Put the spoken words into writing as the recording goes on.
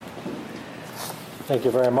Thank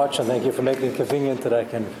you very much, and thank you for making it convenient that I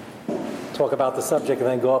can talk about the subject and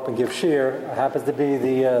then go up and give shiur. It happens to be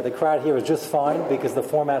the crowd here is just fine because the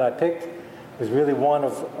format I picked was really one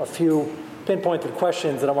of a few pinpointed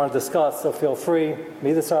questions that I want to discuss, so feel free, on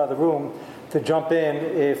either side of the room, to jump in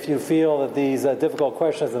if you feel that these difficult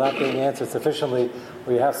questions are not being answered sufficiently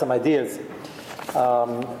or you have some ideas.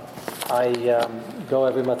 I go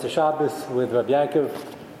every Motzei Shabbos with Rabbi Yaakov,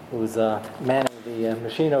 who's manning the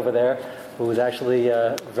machine over there, who is actually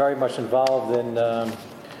very much involved in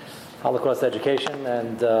Holocaust education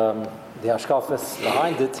and the hashkafas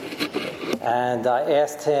behind it. And I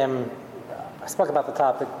asked him, I spoke about the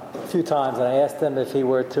topic a few times, and I asked him if he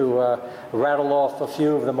were to rattle off a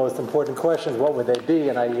few of the most important questions, what would they be?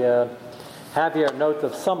 And I have here a note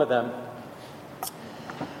of some of them.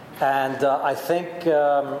 And I think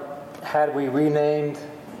had we renamed,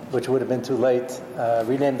 which would have been too late,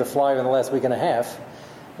 renamed the flyer in the last week and a half,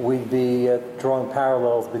 we'd be drawing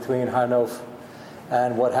parallels between Har Nof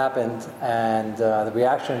and what happened and the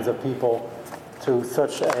reactions of people to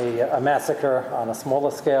such a massacre on a smaller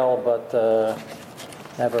scale, but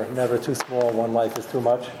never too small. One life is too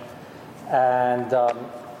much. And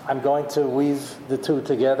I'm going to weave the two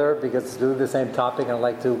together because it's really the same topic, and I'd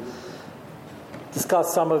like to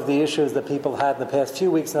discuss some of the issues that people had in the past few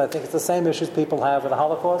weeks, and I think it's the same issues people have with the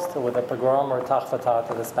Holocaust, or with the pogrom, or Tach V'Tat,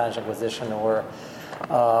 or the Spanish Inquisition, or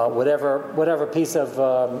whatever piece of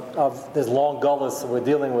this long gullus we're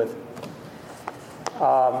dealing with.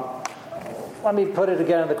 Let me put it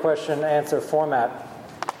again in the question-answer format.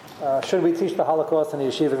 Should we teach the Holocaust in the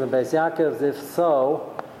yeshivas and Beis Yaakov? If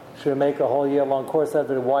so, should we make a whole year-long course out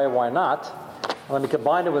of it? Why or why not? Let me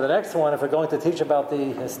combine it with the next one. If we're going to teach about the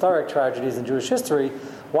historic tragedies in Jewish history,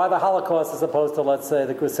 why the Holocaust as opposed to, let's say,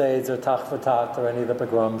 the Crusades or Tach V'Tat or any of the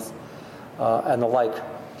pogroms and the like?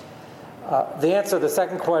 The answer to the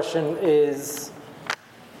second question is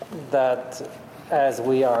that as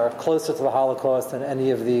we are closer to the Holocaust than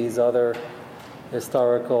any of these other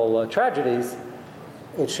historical tragedies,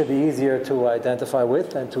 it should be easier to identify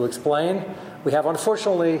with and to explain. We have,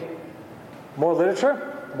 unfortunately, more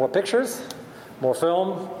literature, more pictures, more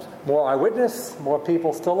film, more eyewitness, more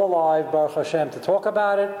people still alive, Baruch Hashem, to talk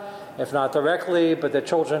about it, if not directly, but their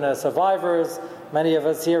children as survivors. Many of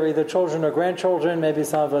us here either children or grandchildren, maybe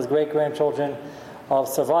some of us great-grandchildren of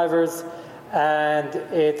survivors, and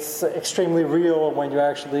it's extremely real when you're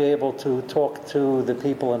actually able to talk to the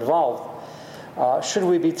people involved. Should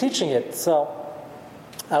we be teaching it? So,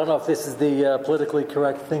 I don't know if this is the politically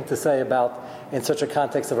correct thing to say about in such a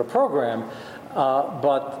context of a program,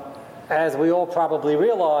 but as we all probably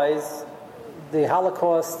realize, the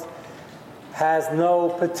Holocaust has no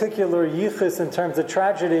particular yichus in terms of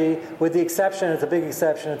tragedy, with the exception, it's a big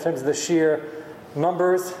exception, in terms of the sheer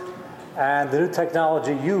numbers and the new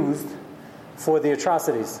technology used for the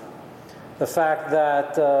atrocities. The fact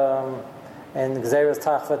that in Gzeras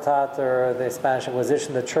Tach V'Tat or the Spanish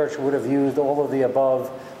Inquisition, the church would have used all of the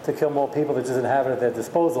above to kill more people that just didn't have it at their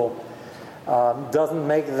disposal doesn't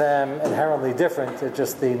make them inherently different. It's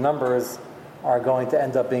just the numbers are going to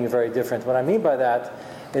end up being very different. What I mean by that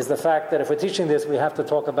is the fact that if we're teaching this, we have to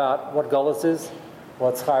talk about what Gullus is,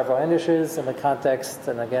 what Schar V'Onish is in the context.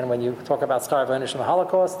 And again, when you talk about Schar V'Onish in the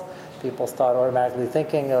Holocaust, people start automatically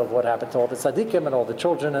thinking of what happened to all the tzaddikim and all the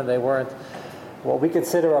children, and they weren't what we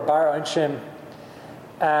consider a bar onshim.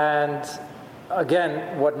 And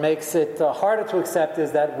again, what makes it harder to accept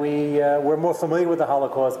is that we're more familiar with the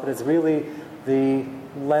Holocaust, but it's really the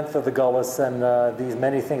length of the Gullus and these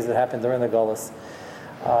many things that happened during the Gullus.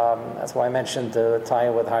 That's why I mentioned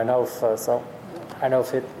tying with Har Nof. So Har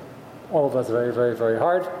Nof hit all of us very, very, very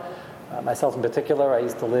hard. Myself in particular, I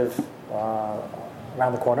used to live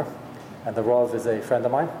around the corner, and the Rav is a friend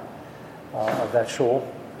of mine of that shul,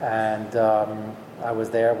 and I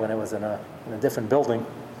was there when it was in a different building.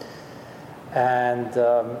 And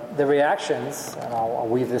the reactions, and I'll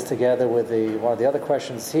weave this together with one of the other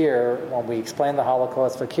questions here, when we explain the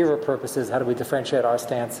Holocaust for Kira purposes, how do we differentiate our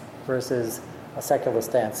stance versus a secular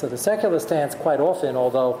stance? So the secular stance, quite often,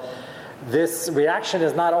 although this reaction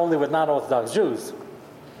is not only with non-Orthodox Jews,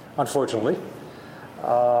 unfortunately.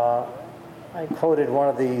 I quoted one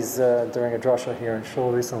of these during a drasha here in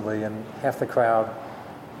Shul recently, and half the crowd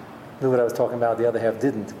knew what I was talking about, the other half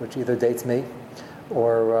didn't, which either dates me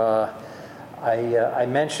or I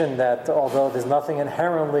mentioned that although there's nothing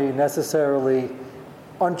inherently necessarily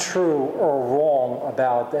untrue or wrong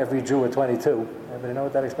about every Jew at 22. Anybody know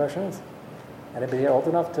what that expression is? Anybody here old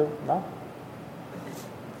enough to? No?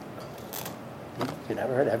 You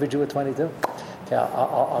never heard every Jew at 22? Okay,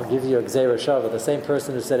 I'll give you a Gzeira Shava. The same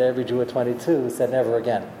person who said every Jew at 22 said never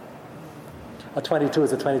again. A 22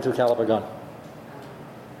 is a 22 caliber gun.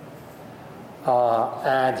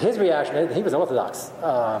 And his reaction, he was Orthodox.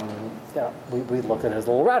 We looked at it as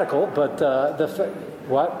a little radical, but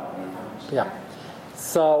what? Yeah.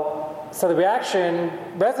 So the reaction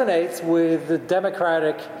resonates with the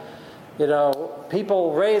democratic,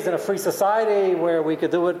 people raised in a free society where we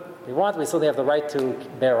could do what we want. We still have the right to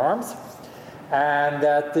bear arms, and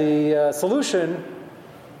that the solution,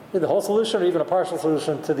 the whole solution, or even a partial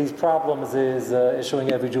solution to these problems, is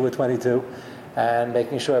issuing every Jew a 22 and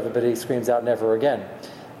making sure everybody screams out "never again."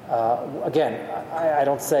 I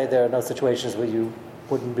don't say there are no situations where you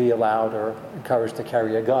wouldn't be allowed or encouraged to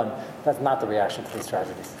carry a gun. That's not the reaction to these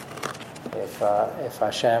tragedies. If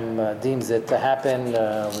Hashem deems it to happen,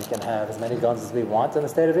 we can have as many guns as we want, and the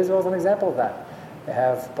state of Israel is an example of that. They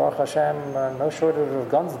have, Baruch Hashem, no shortage of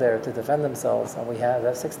guns there to defend themselves, and we have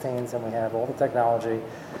F-16s, and we have all the technology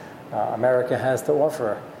America has to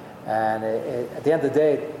offer. And at the end of the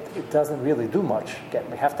day, it doesn't really do much.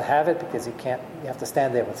 We have to have it because you have to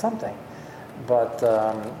stand there with something. But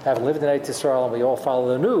having lived in Eretz Yisrael and we all follow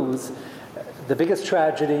the news, the biggest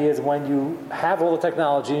tragedy is when you have all the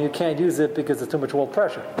technology and you can't use it because there's too much world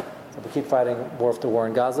pressure. So we keep fighting war after war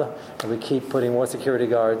in Gaza, and we keep putting more security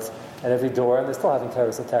guards at every door, and they're still having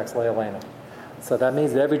terrorist attacks, Leilena. So that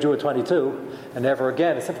means that every Jew at 22 and never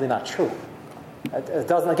again is simply not true. It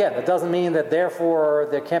doesn't mean that therefore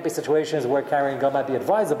there can't be situations where carrying a gun might be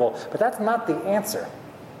advisable, but that's not the answer.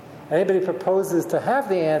 Anybody proposes to have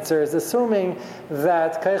the answer is assuming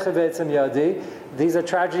that these are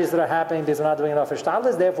tragedies that are happening, these are not doing enough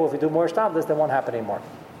ishtadlis, therefore if we do more ishtadlis, they won't happen anymore.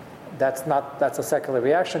 That's a secular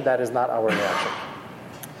reaction, that is not our reaction.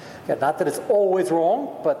 Not that it's always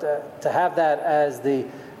wrong, but to have that as the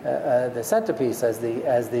centerpiece, as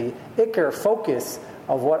the ikar focus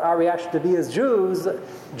of what our reaction to be as Jews.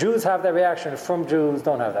 Jews have that reaction. From Jews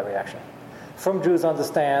don't have that reaction. From Jews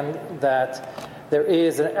understand that there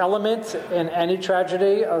is an element in any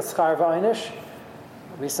tragedy of schar v'einish.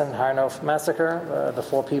 Recent Har Nof massacre, the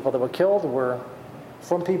 4 people that were killed were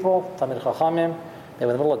from people, Talmid Chachamim. They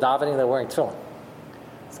were in the middle of davening, they were wearing tefillin.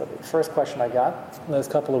 So the first question I got in those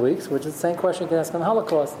couple of weeks, which is the same question you can ask on the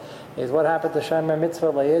Holocaust, is what happened to Shemer Mitzvah,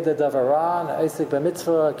 La'eda Davara, and Isaac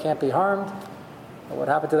B'Mitzvah, can't be harmed? What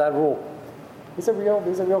happened to that rule? These are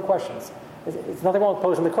real questions. It's nothing wrong with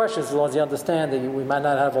posing the questions as long as you understand that we might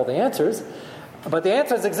not have all the answers, but the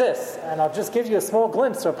answers exist. And I'll just give you a small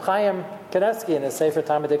glimpse of Chaim Kanevsky in his Sefer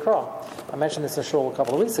Talmidei Kro. I mentioned this in shul a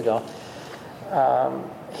couple of weeks ago.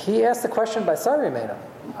 He asked the question by Sarah Imenu.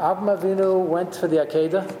 Avraham Avinu went for the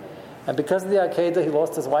Akedah, and because of the Akedah, he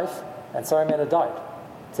lost his wife, and Sarah Imenu died.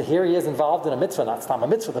 So here he is involved in a mitzvah, not Stam, a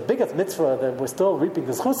mitzvah, the biggest mitzvah that we're still reaping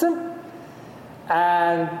the zchusim,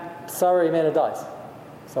 and Sarah Imenu dies.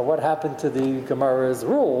 So what happened to the Gemara's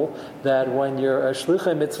rule that when you're a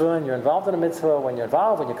shlichei mitzvah and you're involved in a mitzvah, when you're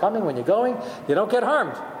coming, when you're going, you don't get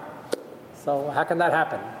harmed? So how can that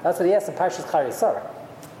happen? That's what he asked in Parshas Chayei Sarah.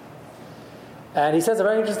 And he says a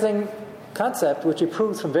very interesting concept, which he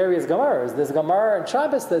proves from various Gemaras. There's a Gemara in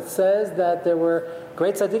Shabbos that says that there were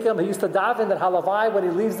great tzaddikim who used to daven that halavai, when he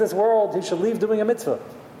leaves this world, he should leave doing a mitzvah.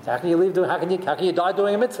 So how can you die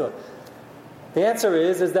doing a mitzvah? The answer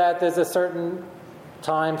is that there's a certain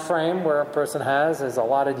time frame where a person has his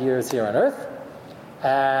allotted years here on earth,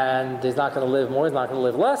 and he's not going to live more, he's not going to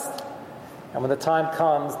live less. And when the time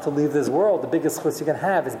comes to leave this world, the biggest chus you can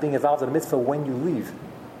have is being involved in a mitzvah when you leave.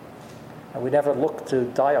 And we never look to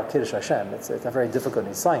die al Kiddush Hashem. It's a very difficult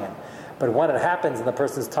nisayon. But when it happens and the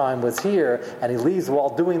person's time was here and he leaves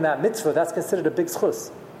while doing that mitzvah, that's considered a big schus.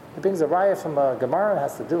 It brings a raya from a Gemara,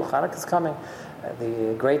 has to do, Hanukkah's coming.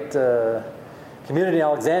 The great community in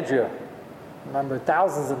Alexandria, remember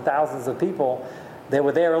thousands and thousands of people, they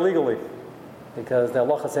were there illegally because the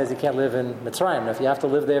halacha says you can't live in Mitzrayim. And if you have to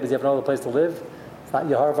live there because you have no other place to live, it's not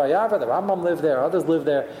Yahar Vayavra, the Rambam lived there, others lived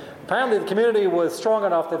there. Apparently the community was strong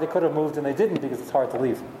enough that they could have moved and they didn't because it's hard to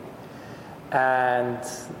leave. And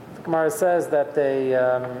the Gemara says that they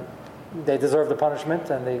deserved the punishment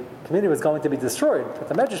and the community was going to be destroyed. But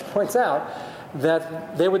the Medrash points out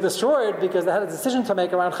that they were destroyed because they had a decision to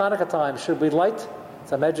make around Hanukkah time. Should we light?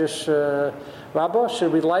 It's a Medrash Rabbah.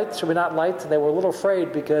 Should we light? Should we not light? They were a little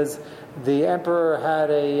afraid because the emperor had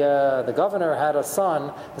the governor had a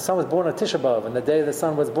son. The son was born on Tisha B'Av, and the day the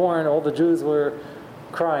son was born, all the Jews were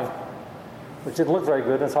crying, which didn't look very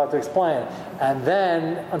good, and it's hard to explain. And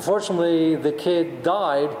then, unfortunately, the kid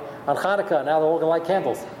died on Hanukkah, and now they're all going to light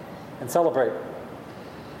candles and celebrate.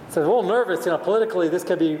 So they're all nervous, politically this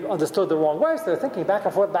could be understood the wrong way, so they're thinking back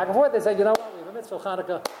and forth. They said, you know what, we have a mitzvah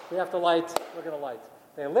Hanukkah, we have to light, we're going to light.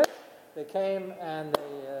 They lit, they came, and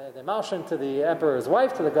they the Malshin, to the emperor's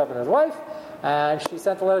wife, to the governor's wife, and she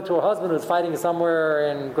sent a letter to her husband who's fighting somewhere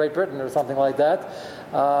in Great Britain or something like that.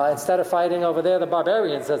 Instead of fighting over there, the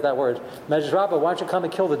barbarians, says that word, Medrash Rabbah, why don't you come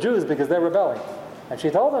and kill the Jews because they're rebelling? And she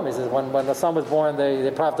told him, he says, when the son was born,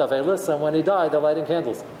 they praved Avelis, and when he died, they're lighting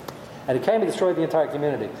candles. And he came and destroyed the entire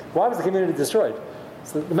community. Why was the community destroyed?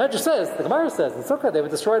 So the Medrash says, the Gemara says, in Sukkah, they were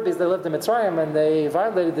destroyed because they lived in Mitzrayim and they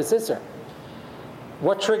violated the Sisser.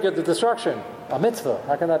 What triggered the destruction? A mitzvah.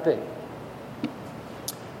 How can that be?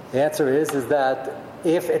 The answer is that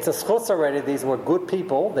if it's a schutz already, these were good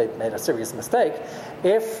people, they made a serious mistake.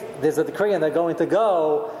 If there's a decree and they're going to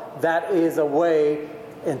go, that is a way,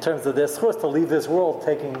 in terms of their schutz, to leave this world,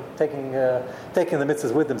 taking the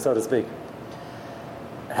mitzvahs with them, so to speak.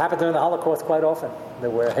 It happened during the Holocaust quite often. There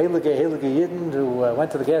were Heilige Yidden who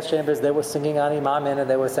went to the gas chambers, they were singing Ani Mamin and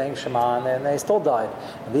they were saying Shema, and they still died.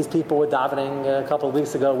 And these people were davening a couple of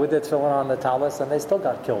weeks ago with their tefillin on the talus, and they still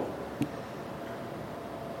got killed.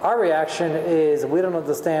 Our reaction is we don't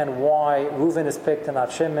understand why Reuven is picked and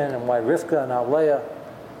not Shimon, and why Rivka and not Leah.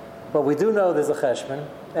 But we do know there's a cheshbon,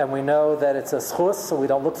 and we know that it's a schus, so we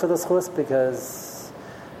don't look for the schus because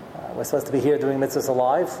we're supposed to be here doing mitzvahs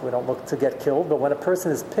alive. We don't look to get killed. But when a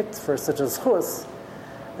person is picked for such a schus,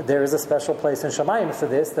 there is a special place in Shamayim for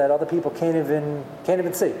this that other people can't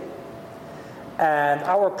even see. And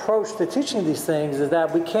our approach to teaching these things is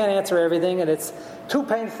that we can't answer everything, and it's too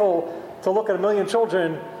painful to look at a million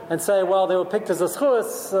children and say, well, they were picked as a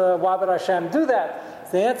schus, why would Hashem do that?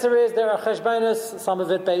 So the answer is there are cheshbonos, some of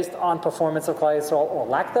it based on performance of Klal Yisrael or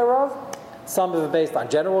lack thereof, some of it based on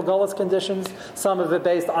general gullus conditions, some of it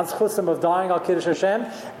based on schusim of dying al Kiddush Hashem,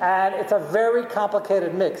 and it's a very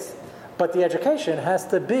complicated mix. But the education has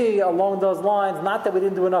to be along those lines, not that we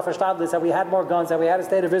didn't do enough Ashtadlis, that we had more guns, that we had a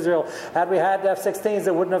state of Israel, had we had F-16s,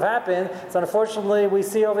 it wouldn't have happened. So unfortunately, we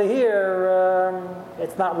see over here,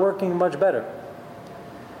 it's not working much better.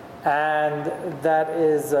 And that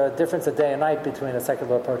is a difference of day and night between a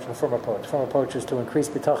secular approach and a firm approach. Firm approach is to increase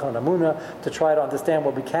bitachon and emunah, to try to understand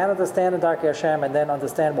what we can understand in Darkei Hashem, and then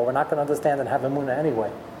understand what we're not going to understand and have emunah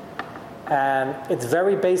anyway. And it's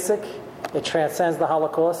very basic. It transcends the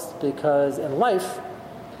Holocaust, because in life,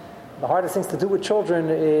 the hardest things to do with children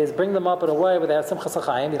is bring them up in a way where they have simchas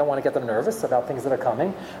chayim. You don't want to get them nervous about things that are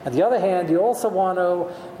coming. On the other hand, you also want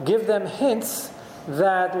to give them hints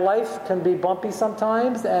that life can be bumpy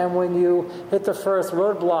sometimes, and when you hit the first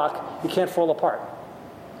roadblock, you can't fall apart.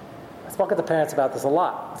 I spoke to the parents about this a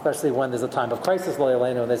lot, especially when there's a time of crisis,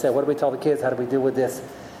 and they say, what do we tell the kids? How do we deal with this?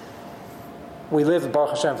 We live,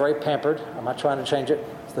 Baruch Hashem, very pampered. I'm not trying to change it.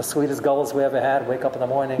 It's the sweetest gullus we ever had. Wake up in the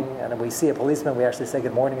morning, and we see a policeman, we actually say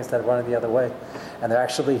good morning instead of running the other way. And they're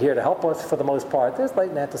actually here to help us for the most part. There's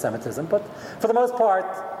latent anti-Semitism, but for the most part,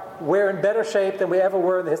 we're in better shape than we ever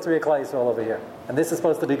were in the history of Klal Yisrael over here. And this is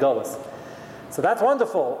supposed to be gullus. So that's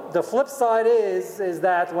wonderful. The flip side is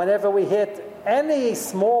that whenever we hit any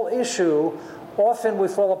small issue, often we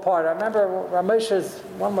fall apart. I remember Ramesha's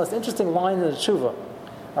one of the most interesting lines in the Tshuva.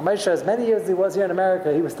 Ramesha, as many years as he was here in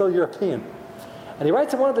America, he was still European. And he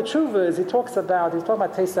writes in one of the Tshuvas, he's talking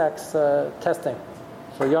about Tay-Sachs testing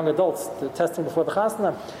for young adults, the testing before the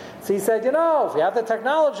Chasna. So he said, if you have the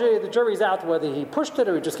technology, the jury's out whether he pushed it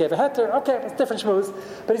or he just gave a heter. Okay, it's different schmooze.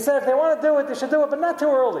 But he said if they want to do it, they should do it, but not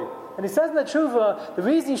too early. And he says in the Tshuva, the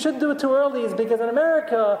reason you shouldn't do it too early is because in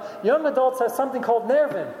America, young adults have something called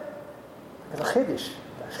nervin. It's a chiddush.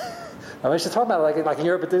 I mean, she's talking about like in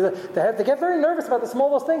Europe, they get very nervous about the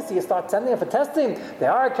smallest things. So you start sending them for testing. They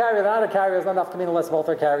are a carrier, they're not a carrier. It's not enough to mean unless both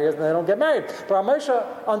are carriers, and they don't get married. But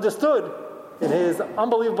Ramesha understood, in his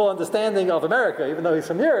unbelievable understanding of America, even though he's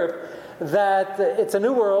from Europe, that it's a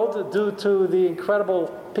new world due to the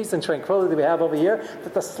incredible peace and tranquility we have over here,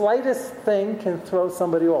 that the slightest thing can throw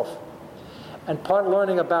somebody off. And part of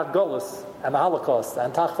learning about Golus and the Holocaust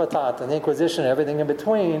and Tachvatat and the Inquisition and everything in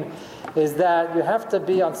between is that you have to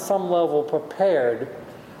be on some level prepared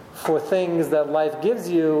for things that life gives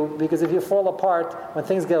you, because if you fall apart when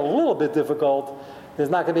things get a little bit difficult, there's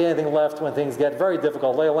not going to be anything left when things get very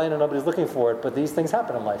difficult. Leilena, nobody's looking for it, but these things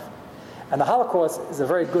happen in life. And the Holocaust is a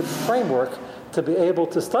very good framework to be able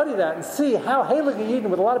to study that and see how Heilige Yidden,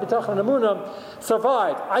 with a lot of bitachon and emunah,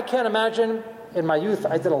 survived. I can't imagine, in my youth,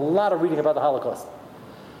 I did a lot of reading about the Holocaust.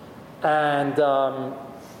 And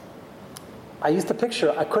I used to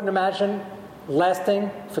picture, I couldn't imagine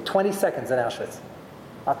lasting for 20 seconds in Auschwitz.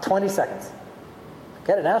 Not 20 seconds.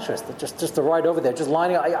 Get an Auschwitz, just to ride over there, just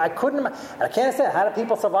lining up. I couldn't, I can't say, how do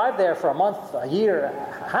people survive there for a month, a year?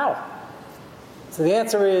 How? So the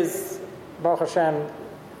answer is, Baruch Hashem,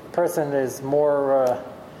 the person is more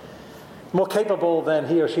more capable than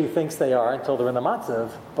he or she thinks they are until they're in the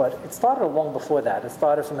matzav. But it started long before that. It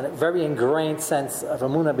started from a very ingrained sense of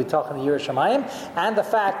emunah, bitachon, and yiras shamayim, and the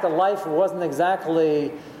fact that life wasn't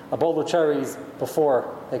exactly a bowl of cherries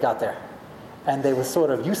before they got there. And they were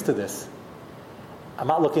sort of used to this. I'm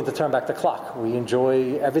not looking to turn back the clock. We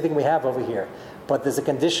enjoy everything we have over here. But there's a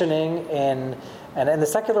conditioning, and the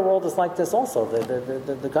secular world is like this also.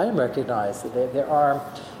 The Goyim recognize that there are,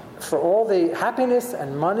 for all the happiness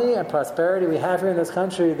and money and prosperity we have here in this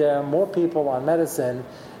country, there are more people on medicine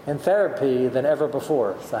and therapy than ever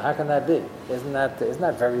before. So how can that be? Isn't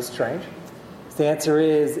that very strange? The answer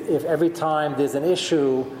is, if every time there's an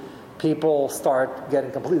issue, people start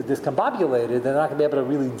getting completely discombobulated, they're not going to be able to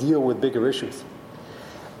really deal with bigger issues.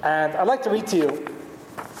 And I'd like to read to you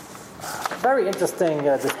a very interesting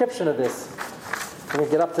description of this. We'll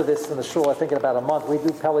get up to this in the shul, I think, in about a month. We do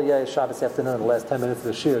Peliyah Shabbos afternoon, the last 10 minutes of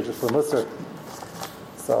the shir, just for Musar.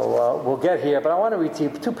 So we'll get here, but I want to read to you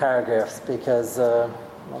 2 paragraphs because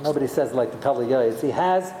nobody says like the Peliyah. He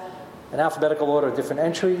has an alphabetical order of different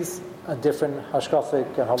entries, different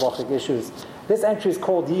hashkafic and halachic issues. This entry is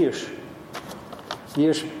called Yish.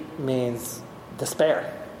 Yish means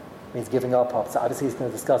despair. Means giving up. So obviously he's going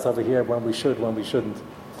to discuss over here when we should, when we shouldn't.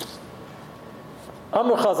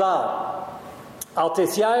 Amr Chazal, Al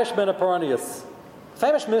Tisyayish ben Paranius.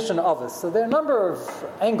 Famous mission of us. So there are a number of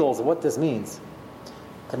angles of what this means.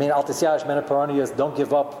 I mean, Al Tisyayish ben Paranius, don't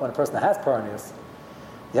give up when a person has Paranius.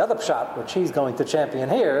 The other pshat, which he's going to champion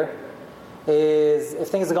here, is if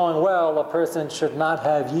things are going well, a person should not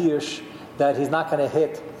have yish that he's not going to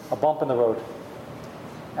hit a bump in the road.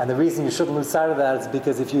 And the reason you shouldn't lose sight of that is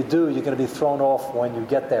because if you do, you're going to be thrown off when you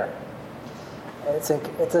get there. It's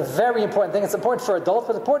a very important thing. It's important for adults,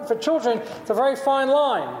 but it's important for children. It's a very fine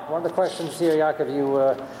line. One of the questions here, Yaakov,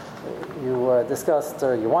 you discussed,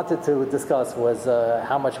 or you wanted to discuss, was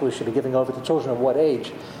how much we should be giving over to children at what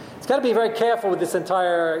age. It's got to be very careful with this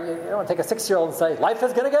entire, you don't take a 6-year-old and say, life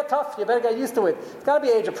is going to get tough, you better get used to it. It's got to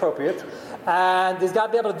be age appropriate, and he's got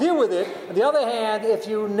to be able to deal with it. On the other hand, if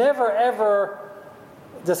you never ever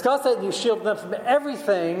discuss it and you shield them from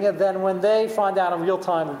everything, then when they find out in real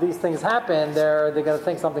time that these things happen, they're going to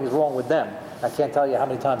think something is wrong with them. I can't tell you how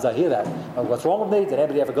many times I hear that. What's wrong with me? Did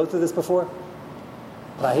anybody ever go through this before?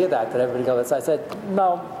 When I hear that, did everybody go this? I said,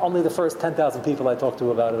 no, only the first 10,000 people I talked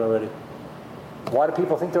to about it already. Why do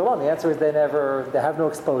people think they're alone? The answer is they have no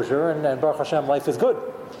exposure, and Baruch Hashem, life is good.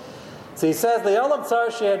 So he says,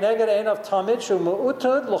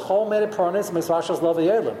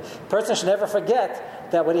 person should never forget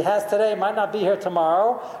that what he has today might not be here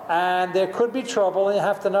tomorrow, and there could be trouble, and you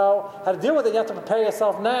have to know how to deal with it. You have to prepare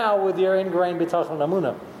yourself now with your ingrained bitachon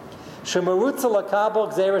amunah. You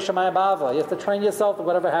have to train yourself that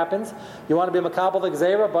whatever happens, you want to be makabel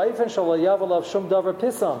gzeira ba'ifin shalayav shum davar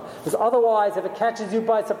pisam. Because otherwise, if it catches you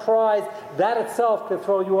by surprise, that itself could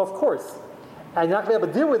throw you off course. And you're not going to be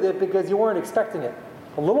able to deal with it because you weren't expecting it.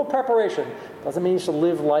 A little preparation doesn't mean you should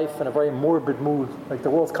live life in a very morbid mood, like the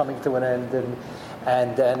world's coming to an end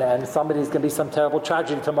and somebody's going to be some terrible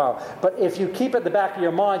tragedy tomorrow. But if you keep it in the back of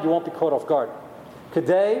your mind, you won't be caught off guard.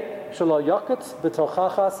 Kedei shelo yakutz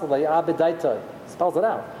b'tochachas le'abedaita. Spells it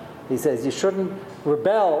out. He says you shouldn't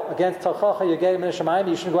rebel against tochacha yegei min hashamayim.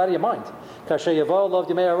 You shouldn't go out of your mind. Kasher yavo lov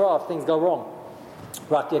yemei hara if things go wrong.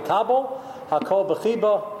 Rak yakabel hakol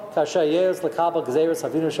b'chiba. Kasher yez lekabel gzeiras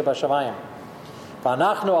havinu shebashamayim.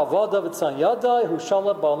 V'anachnu avoda v'tzan yadai hu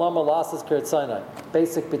shalab ba'olam alasas k'ertzayna.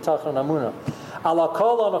 Basic bitachon amunah. Ala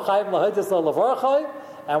kol anachayim lahidus la'levarachai.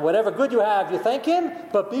 And whatever good you have, you thank him,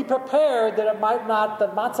 but be prepared that it might not,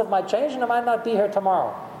 that matzav might change and it might not be here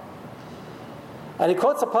tomorrow. And he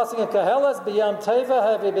quotes a pasuk in Koheles, B'yam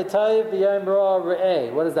teva havi b'tayv b'yam ra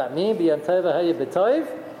re'eh. What does that mean? B'yam teva havi b'tayv.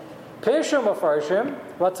 Pirshim afarshim,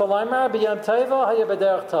 Ratzalaymar b'yam teva havi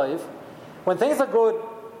b'derech tayv. When things are good,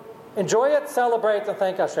 enjoy it, celebrate, and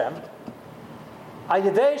thank Hashem.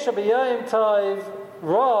 Ayidei shab'yam tayv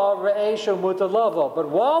Ra re'eshu mutalava. But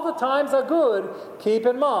while the times are good, keep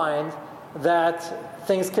in mind that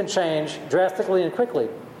things can change drastically and quickly.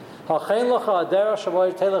 Prepare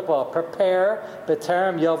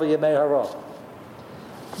b'terem yava yemei hara.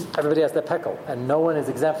 Everybody has their pekel, and no one is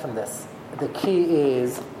exempt from this. The key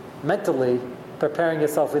is mentally preparing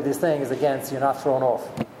yourself with these things against you're not thrown off.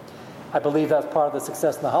 I believe that's part of the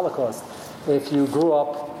success in the Holocaust. If you grew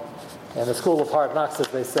up in the school of hard knocks, as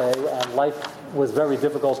they say, and life was very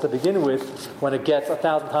difficult to begin with, when it gets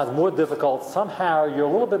 1,000 times more difficult, somehow you're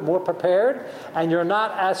a little bit more prepared, and you're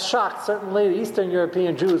not as shocked. Certainly the Eastern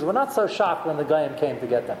European Jews were not so shocked when the Goyim came to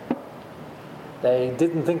get them. They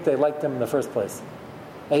didn't think they liked them in the first place.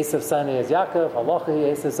 Esav Sani is Yaakov,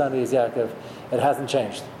 Halachi, Esav Sani is Yaakov. It hasn't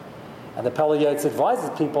changed. And the Pele Yotz advises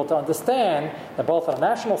people to understand that both on a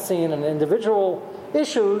national scene and individual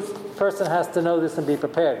issues, the person has to know this and be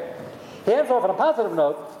prepared. He ends off on a positive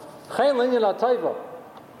note. Chen linyan ha'toiva.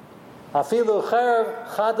 Afilu cherev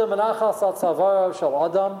chadam menachas al tzavaro shel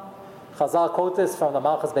adam. Chazal quote this from the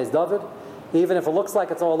Malchus Beis David. Even if it looks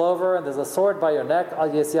like it's all over and there's a sword by your neck, al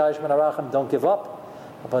yisyayish min harachim, don't give up.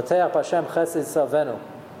 Apoteach b'Hashem chesed savenu.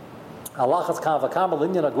 Allah has kavakam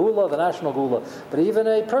linyan gula, the national gula, but even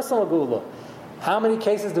a personal gula. How many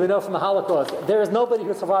cases do we know from the Holocaust? There is nobody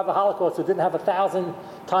who survived the Holocaust who didn't have 1,000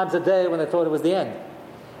 times a day when they thought it was the end.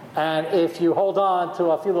 And if you hold on to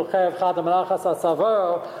afilu cherev chadam menachas al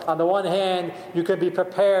tzavaro, on the one hand, you can be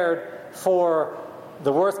prepared for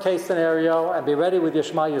the worst case scenario and be ready with your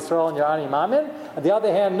Shema Yisrael and your Ani Mamin. On the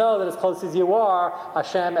other hand, know that as close as you are,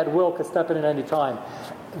 Hashem at will could step in at any time.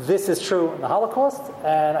 This is true in the Holocaust,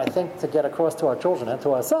 and I think to get across to our children and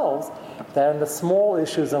to ourselves that in the small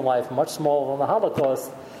issues in life, much smaller than the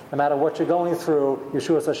Holocaust, no matter what you're going through,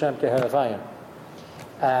 Yeshua Hashem keherevayim.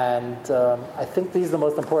 And I think these are the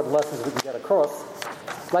most important lessons we can get across.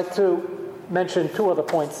 I'd like to mention two other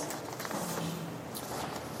points.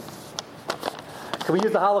 Can we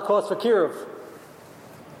use the Holocaust for Kiruv?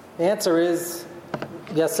 The answer is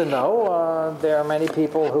yes and no. There are many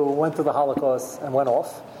people who went through the Holocaust and went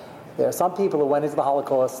off. There are some people who went into the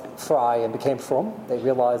Holocaust fry and became frum. They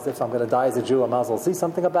realized if I'm going to die as a Jew, I might as well see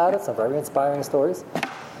something about it. Some very inspiring stories.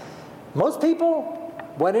 Most people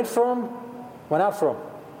went in frum, went out frum.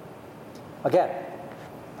 Again,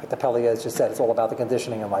 like the Pele Yotz just said, it's all about the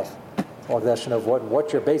conditioning in life. It's all a question of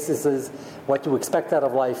what your basis is, what you expect out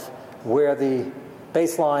of life, where the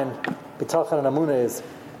baseline bitachon and amunah is.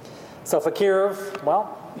 So for Kiruv,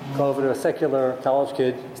 well, go over to a secular college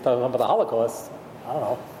kid, start talking about the Holocaust. I don't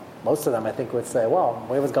know. Most of them, I think, would say, well,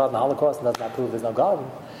 where was God in the Holocaust? And does not prove there's no God.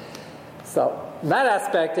 So in that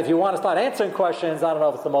aspect, if you want to start answering questions, I don't know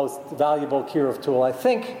if it's the most valuable Kiruv tool. I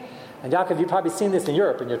think, and Yaakov, you've probably seen this in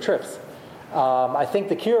Europe in your trips. I think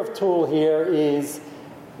the Kiruv tool here is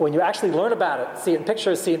when you actually learn about it, see it in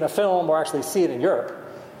pictures, see it in a film, or actually see it in Europe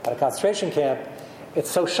at a concentration camp, it's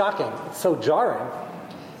so shocking, it's so jarring,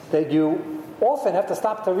 that you often have to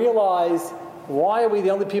stop to realize, why are we the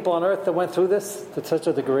only people on earth that went through this to such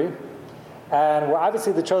a degree? And we're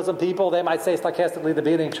obviously the chosen people. They might say sarcastically the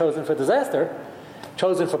being chosen for disaster,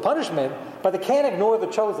 chosen for punishment, but they can't ignore the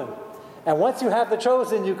chosen. And once you have the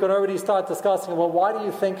chosen, you can already start discussing, well, why do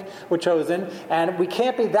you think we're chosen? And we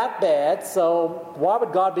can't be that bad, so why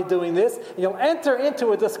would God be doing this? And you'll enter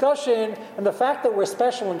into a discussion and the fact that we're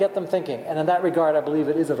special and get them thinking. And in that regard, I believe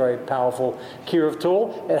it is a very powerful Kiruv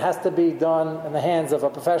tool. It has to be done in the hands of a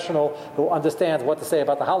professional who understands what to say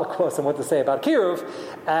about the Holocaust and what to say about Kiruv.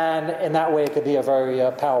 And in that way, it could be a very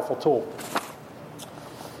powerful tool.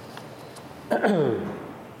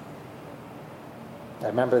 I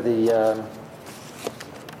remember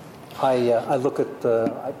I look at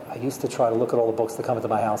I used to try to look at all the books that come into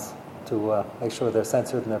my house to make sure they're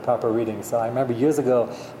censored and they're proper reading. So I remember years ago,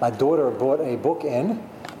 my daughter brought a book in.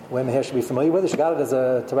 Women here should be familiar with it. She got it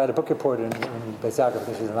to write a book report in Beis Yaakov. I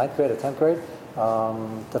think she was in 9th grade or 10th grade.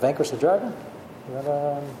 To Vanquish the Dragon.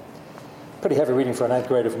 Pretty heavy reading for a 9th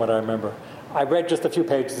grader from what I remember. I read just a few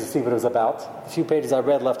pages to see what it was about. A few pages I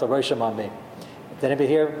read left a rosham on me. Did anybody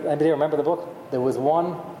here remember the book? There was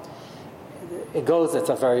one. It's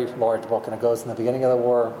a very large book, and it goes in the beginning of the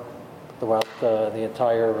war, throughout the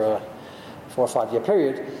entire 4 or 5 year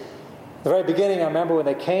period. The very beginning, I remember when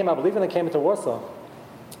they came, I believe when they came into Warsaw,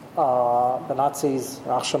 the Nazis,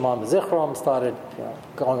 Achshamon Zichron, started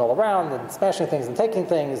going all around and smashing things and taking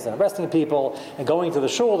things and arresting people and going to the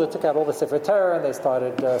shul. They took out all the Sefer Torah and they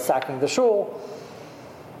started sacking the shul.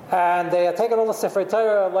 And they had taken all the Sefer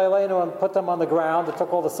Torah, Leilenu, and put them on the ground. They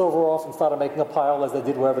took all the silver off and started making a pile as they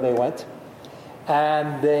did wherever they went.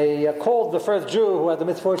 And they called the first Jew who had the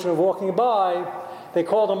misfortune of walking by. They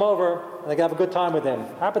called him over and they could have a good time with him.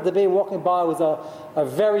 Happened to be walking by was a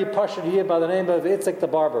very Pashut Yid by the name of Itzik the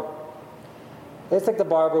Barber. Itzik the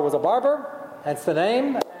Barber was a barber, hence the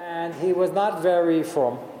name, and he was not very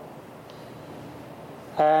frum.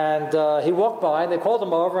 And he walked by, and they called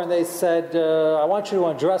him over, and they said, "I want you to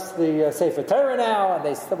undress the Sefer Torah now." And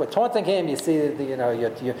they were taunting him. You see,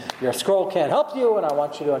 your scroll can't help you, and I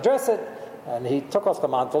want you to undress it. And he took off the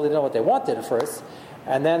mantle. He didn't know what they wanted at first.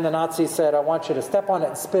 And then the Nazis said, "I want you to step on it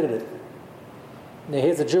and spit at it." Now,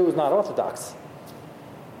 here's a Jew who's not Orthodox,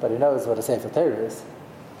 but he knows what a Sefer Torah is.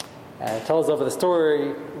 And it tells over the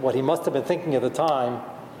story what he must have been thinking at the time.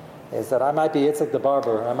 Is that I might be Itzik the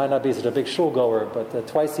Barber, I might not be such a big shul goer, but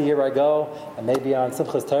twice a year I go, and maybe on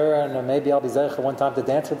Simchas Torah, and maybe I'll be zeicha one time to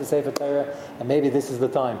dance with the Sefer Torah, and maybe this is the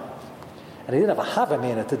time. And he didn't have a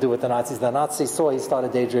havamina to do with the Nazis. The Nazi saw he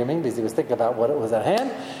started daydreaming because he was thinking about what was at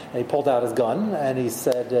hand. And he pulled out his gun and he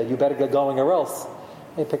said, you better get going or else.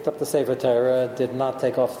 He picked up the Sefer Torah, did not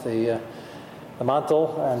take off the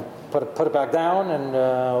mantle and put it back down,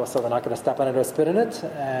 and so they're not going to step on it or spit in it.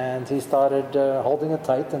 And he started holding it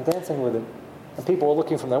tight and dancing with it. And people were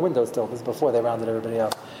looking from their windows still. This is before they rounded everybody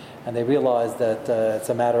up. And they realized that it's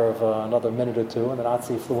a matter of another minute or two, and the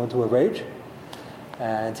Nazi flew into a rage.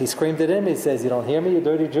 And he screamed at him. He says, you don't hear me, you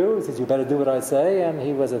dirty Jew? He says, you better do what I say. And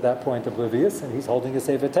he was at that point oblivious, and he's holding a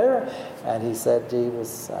Sefer Torah. And he said he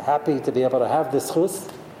was happy to be able to have this chus.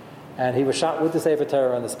 And he was shot with the Sefer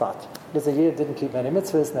Torah on the spot. He was a Yid, didn't keep many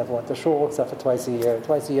mitzvahs, never went to shul except for twice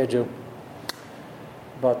a year Jew.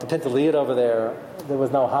 But the Pintel Yid over there was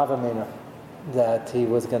no havamina that he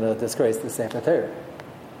was going to disgrace the Sefer Torah.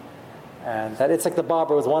 And that Itzhak the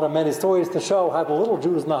Barber was one of many stories to show how the little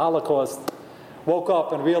Jews in the Holocaust woke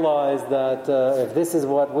up and realized that if this is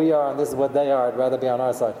what we are and this is what they are, I'd rather be on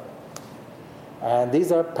our side. And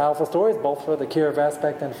these are powerful stories, both for the Kiruv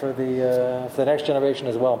aspect and for the next generation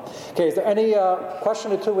as well. Okay, is there any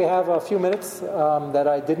question or two? We have a few minutes that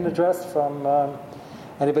I didn't address from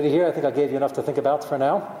anybody here. I think I gave you enough to think about for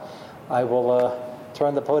now. I will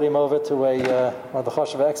turn the podium over to one of the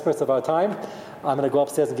Choshev experts of our time. I'm going to go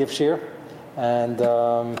upstairs and give shir, and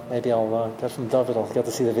maybe I'll get from David. I'll get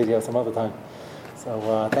to see the video some other time.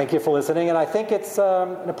 So thank you for listening, and I think it's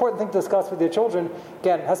an important thing to discuss with your children.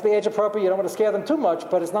 Again, it has to be age appropriate. You don't want to scare them too much,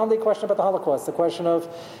 but it's not only a question about the Holocaust. It's a question of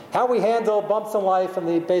how we handle bumps in life and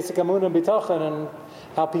the basic emunah and bitachon and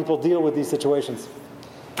how people deal with these situations.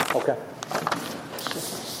 Okay.